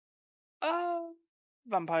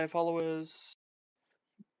 Vampire followers.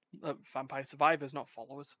 Vampire survivors, not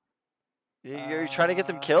followers. You're trying to get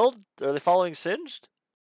them killed? Are they following Singed?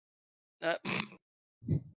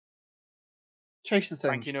 Chase the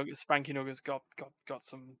Singed. Spanky Nuggets got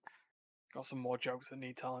some more jokes that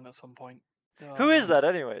need telling at some point. Who is that,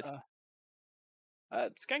 anyways?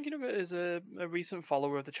 Skanky Nugget is a recent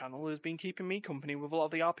follower of the channel who's been keeping me company with a lot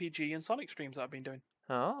of the RPG and Sonic streams that I've been doing.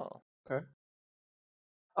 Oh, okay.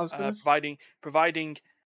 I was providing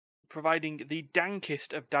the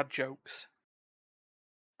dankest of dad jokes,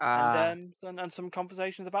 and some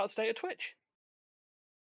conversations about the state of Twitch.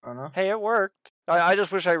 Oh no. Hey, it worked. I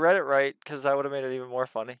just wish I read it right because that would have made it even more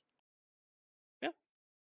funny. Yeah.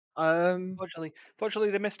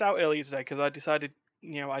 Fortunately, they missed out earlier today because I decided,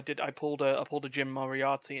 I pulled a Jim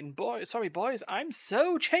Moriarty and boys, I'm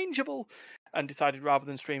so changeable, and decided rather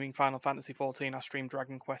than streaming Final Fantasy 14, I streamed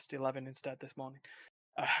Dragon Quest 11 instead this morning.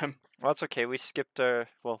 Well, that's okay. We skipped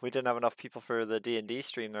we didn't have enough people for the D&D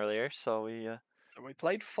stream earlier, so we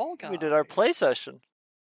played Fall Guys. We did our play session.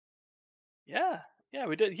 Yeah,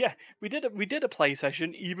 we did. Yeah, we did a play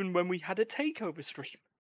session even when we had a takeover stream.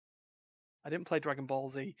 I didn't play Dragon Ball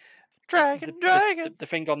Z. Dragon. The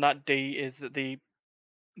thing on that D is that the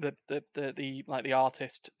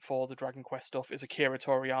artist for the Dragon Quest stuff is Akira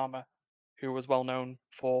Toriyama, who was well known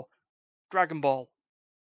for Dragon Ball.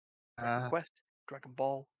 Dragon Quest, Dragon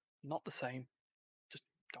Ball, not the same. Just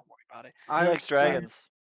don't worry about it. He likes dragons.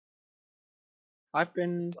 It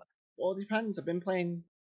depends. I've been playing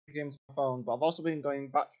games on my phone, but I've also been going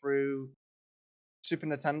back through Super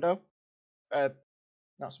Nintendo. Not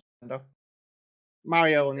Super Nintendo.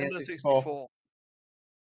 Mario on the N64.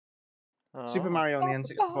 Oh. Super Mario on the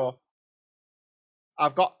N64.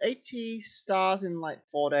 I've got 80 stars in like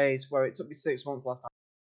 4 days, where it took me 6 months last time.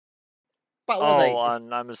 But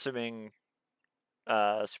I'm assuming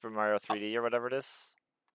Super Mario 3D or whatever it is.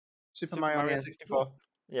 Super Mario on the N64.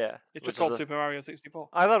 Yeah. It's just called Super Mario 64.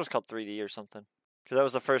 I thought it was called 3D or something. Because that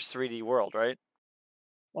was the first 3D world, right?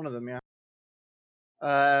 One of them, yeah.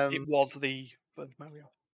 It was the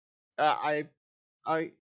Mario.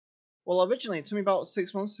 Well, originally it took me about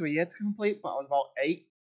 6 months to a year to complete, but I was about 8.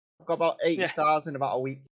 I've got about 80 stars in about a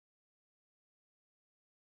week.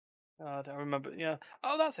 I don't remember. Yeah.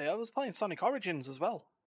 Oh, that's it. I was playing Sonic Origins as well.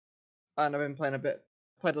 And I've been played a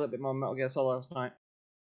little bit more Metal Gear Solid last night.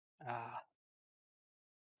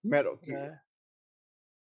 Metal Gear.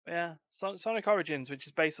 Yeah. Sonic Origins, which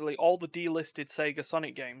is basically all the delisted Sega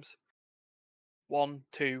Sonic games. 1,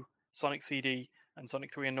 2, Sonic CD, and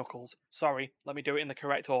Sonic 3 and Knuckles. Sorry, let me do it in the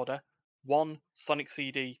correct order. 1, Sonic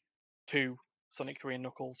CD, 2, Sonic 3 and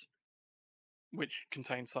Knuckles, which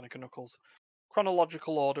contains Sonic and Knuckles.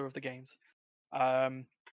 Chronological order of the games.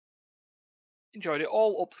 Enjoyed it.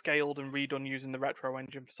 All upscaled and redone using the retro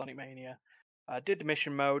engine for Sonic Mania. Did the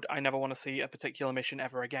mission mode. I never want to see a particular mission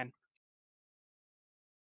ever again.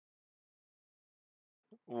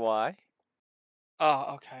 Why?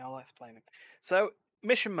 Oh, okay, I'll explain it. So,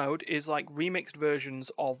 mission mode is like remixed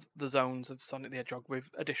versions of the zones of Sonic the Hedgehog with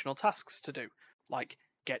additional tasks to do, like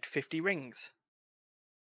get 50 rings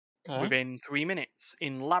within 3 minutes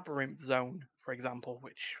in Labyrinth Zone, for example,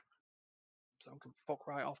 which someone can fuck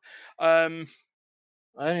right off. I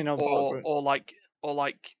only know or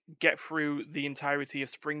like get through the entirety of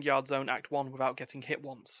Spring Yard Zone Act 1 without getting hit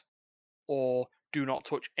once, or do not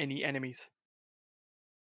touch any enemies.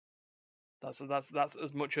 That's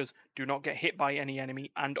as much as do not get hit by any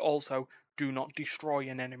enemy, and also do not destroy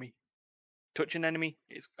an enemy. Touch an enemy,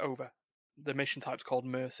 it's over. The mission type's called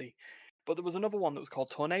Mercy. But there was another one that was called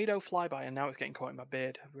Tornado Flyby, and now it's getting caught in my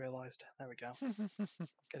beard, I've realised. There we go.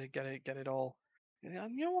 Get it all. You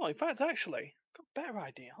know what? In fact, actually, I've got a better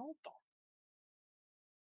idea. Hold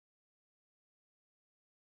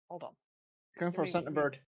on. Going for a Santa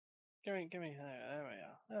Bird. Give me.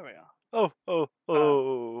 There we are. Oh.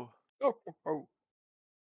 Oh.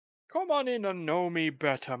 Come on in and know me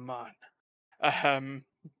better, man.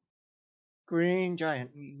 Green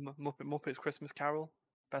Giant. Muppets Christmas Carol.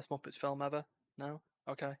 Best Muppets film ever. No?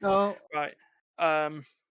 Okay. No. Right. I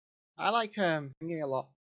like thinking a lot.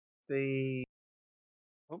 The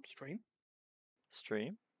stream.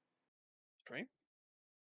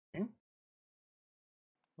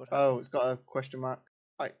 Oh, it's got a question mark.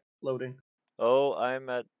 Right, loading. Oh,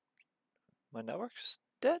 my network's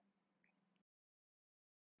dead.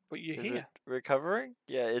 But you're Is here. it recovering?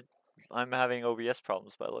 Yeah, I'm having OBS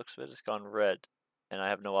problems by the looks of it. It's gone red, and I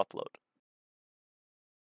have no upload.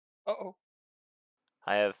 Uh-oh.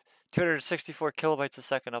 I have 264 kilobytes a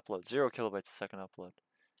second upload. 0 kilobytes a second upload.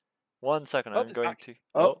 1 second. Oh, I'm it's going back. to.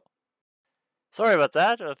 Oh. Oh. Sorry about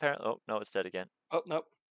that. Apparently. Oh, no, it's dead again. Oh, no.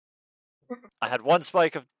 I had 1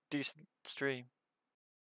 spike of decent stream.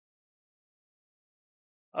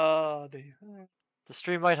 Oh, dear. The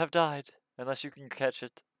stream might have died. Unless you can catch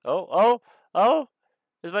it. Oh, oh, oh!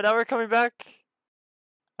 Is my network coming back?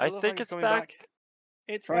 I It looks like think it's it's coming back. back.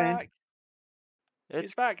 It's Trying. back.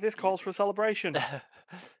 It's back. This calls for a celebration.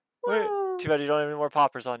 Wait, too bad you don't have any more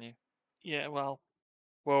poppers on you. Yeah, well.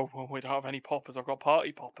 Whoa, we don't have any poppers. I've got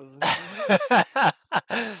party poppers. I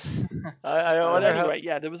But wonder how. anyway,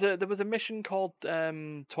 yeah, there was a mission called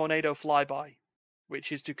Tornado Flyby,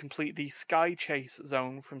 which is to complete the Sky Chase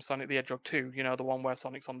zone from Sonic the Hedgehog 2. You know, the one where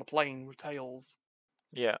Sonic's on the plane with Tails.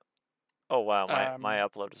 Yeah. Oh wow, my Um,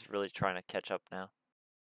 upload is really trying to catch up now.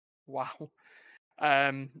 Wow.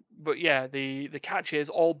 But yeah, the catch is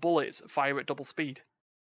all bullets fire at double speed.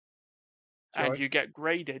 And Joy. you get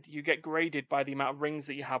graded. You get graded by the amount of rings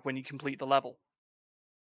that you have when you complete the level.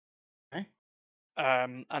 Okay.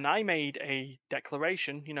 And I made a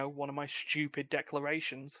declaration, one of my stupid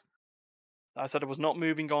declarations. I said I was not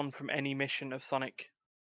moving on from any mission of Sonic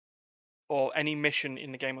or any mission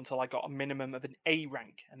in the game until I got a minimum of an A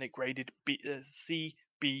rank, and it graded C,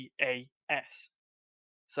 B, A, S.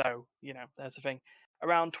 So, there's the thing.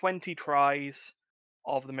 Around 20 tries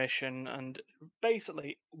of the mission, and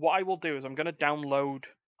basically, what I will do is I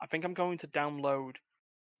think I'm going to download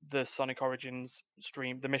the Sonic Origins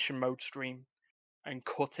stream, the mission mode stream, and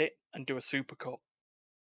cut it and do a supercut.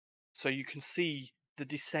 So you can see the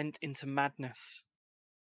descent into madness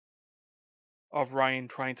of Ryan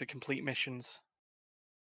trying to complete missions.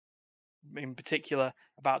 In particular,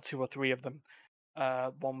 about 2 or 3 of them.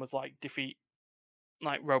 One was like defeat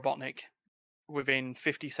like Robotnik within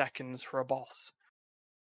 50 seconds for a boss.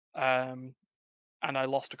 And I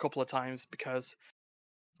lost a couple of times because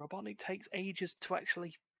Robotnik takes ages to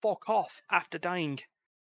actually fuck off after dying.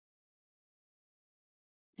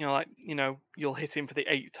 You'll hit him for the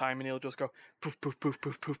 8th time and he'll just go poof, poof, poof,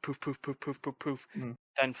 poof, poof, poof, poof, poof, poof, poof, poof,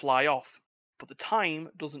 then fly off. But the time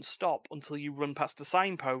doesn't stop until you run past a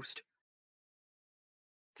signpost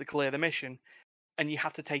to clear the mission, and you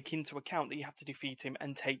have to take into account that you have to defeat him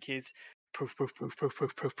and take his poof, poof, poof, poof,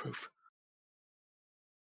 poof, poof, poof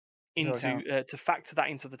to factor that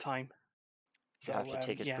into the time. You have to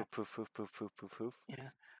take his yeah. poof poof poof poof poof poof poof.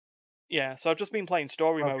 Yeah. So I've just been playing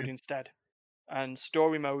story mode instead. And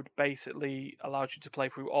story mode basically allows you to play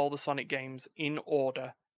through all the Sonic games in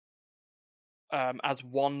order as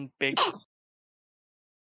one big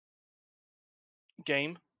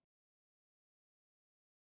game.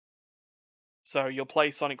 So you'll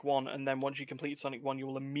play Sonic 1, and then once you complete Sonic 1, you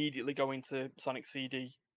will immediately go into Sonic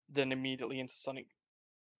CD, then immediately into Sonic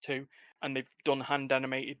 2. And they've done hand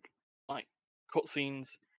animated like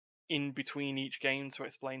cutscenes in between each game to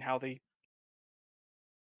explain how they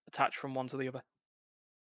attach from one to the other.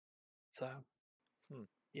 So,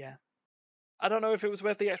 yeah. I don't know if it was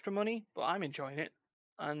worth the extra money, but I'm enjoying it.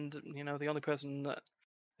 And the only person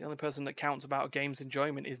that counts about a game's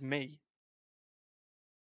enjoyment is me.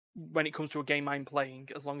 When it comes to a game I'm playing,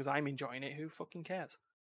 as long as I'm enjoying it, who fucking cares?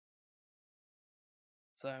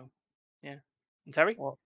 So, yeah. And Terry?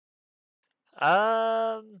 What?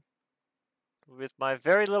 With my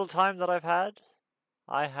very little time that I've had,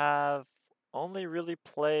 I have only really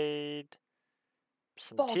played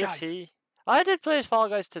some Fall TFT. Guys. I did play Fall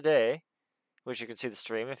Guys today, which you can see the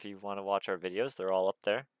stream if you want to watch our videos. They're all up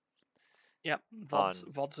there. Yep,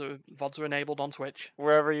 VODs are enabled on Twitch.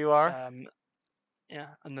 Wherever you are. Yeah,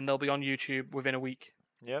 and then they'll be on YouTube within a week.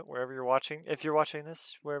 Yeah, wherever you're watching. If you're watching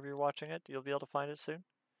this, wherever you're watching it, you'll be able to find it soon.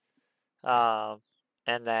 And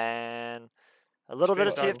then a little bit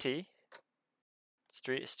of TFT.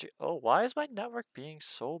 Oh, why is my network being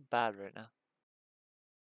so bad right now?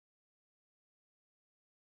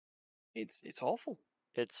 It's awful.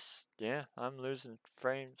 I'm losing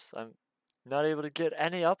frames. I'm not able to get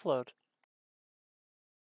any upload.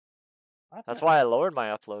 That's why I lowered my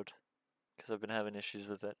upload, because I've been having issues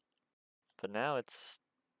with it. But now it's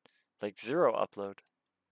like 0 upload.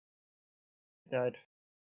 Died.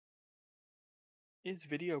 Is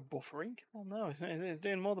video buffering? Well, no, it's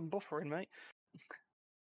doing more than buffering, mate.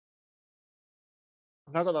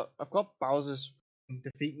 I've got Bowser's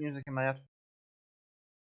defeat music in my head.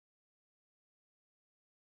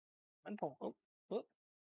 Mental. Oh.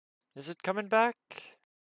 Is it coming back?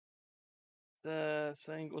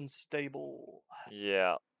 Saying unstable.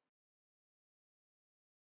 Yeah.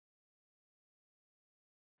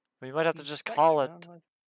 We might have to just call it.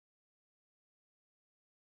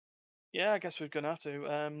 Yeah, I guess we're gonna have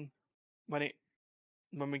to. When it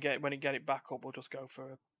when we get it back up, we'll just go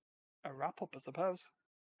for a wrap up, I suppose.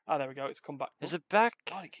 Oh, there we go. It's come back. Is it back?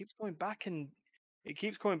 God, it keeps going back and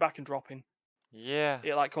dropping. Yeah.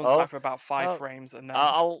 It like comes back for about 5 frames and then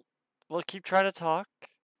we'll keep trying to talk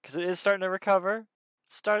because it is starting to recover.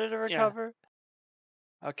 It's starting to recover.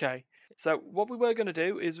 Yeah. Okay. So what we were going to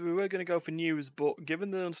do is we were going to go for news, but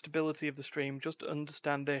given the instability of the stream, just to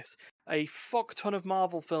understand this, a fuck ton of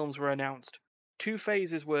Marvel films were announced. 2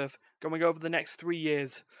 phases worth going over the next 3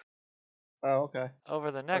 years. Oh, okay. Over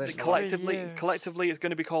the next collectively, 3 years. Collectively, it's going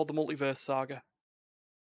to be called the Multiverse Saga.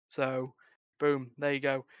 So, boom, there you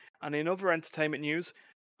go. And in other entertainment news,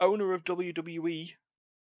 owner of WWE,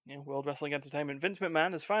 World Wrestling Entertainment, Vince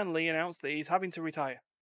McMahon has finally announced that he's having to retire.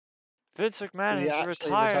 Vince McMahon is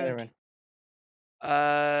retired.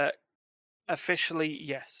 Officially,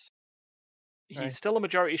 yes. Right. He's still a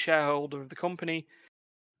majority shareholder of the company.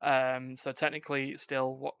 So technically,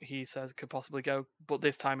 still what he says could possibly go. But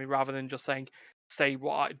this time, rather than just saying, do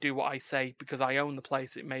what I say because I own the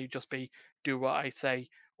place, it may just be do what I say,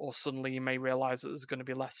 or suddenly you may realize that there's going to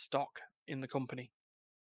be less stock in the company.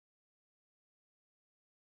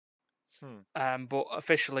 But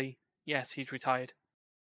officially, yes, he's retired.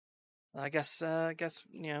 I guess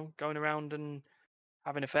going around and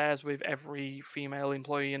having affairs with every female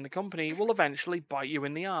employee in the company will eventually bite you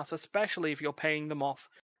in the ass, especially if you're paying them off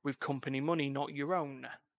with company money, not your own.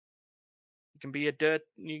 You can be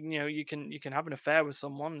you can have an affair with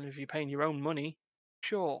someone if you're paying your own money,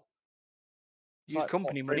 sure. Use like,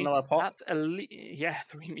 company money. That's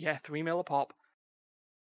 $3 mil a pop.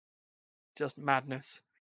 Just madness.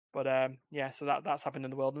 But so that's happened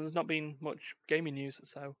in the world, and there's not been much gaming news.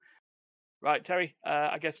 So, right, Terry,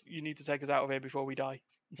 I guess you need to take us out of here before we die.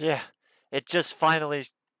 Yeah, it just finally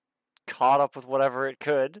caught up with whatever it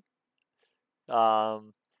could.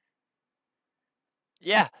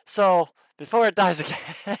 Yeah, so before it dies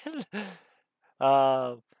again,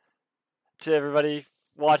 to everybody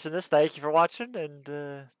watching this, thank you for watching,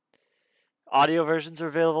 and audio versions are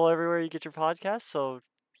available everywhere you get your podcasts, so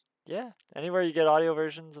yeah, anywhere you get audio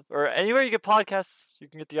versions, or anywhere you get podcasts, you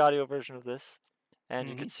can get the audio version of this, and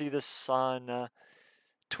you can see this on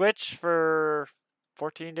Twitch for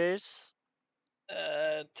 14 days?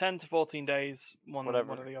 10 to 14 days, one or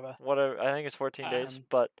the other. Whatever, I think it's 14 days,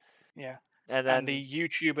 but... Yeah. And the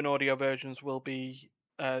YouTube and audio versions will be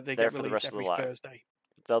they get released every Thursday.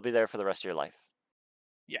 They'll be there for the rest of your life.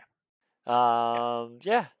 Yeah.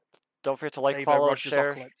 Yeah. Don't forget to like, follow,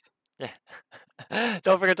 share. Yeah.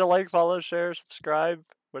 Don't forget to like, follow, share, subscribe,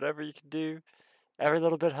 whatever you can do. Every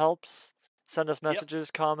little bit helps. Send us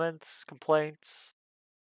messages, comments, complaints.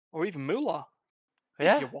 Or even moolah.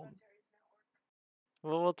 Yeah. If you want.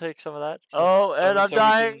 We'll take some of that. And I'm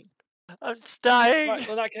dying. I'm dying. Right,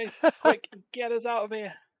 well, in that case, quick, get us out of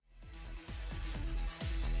here.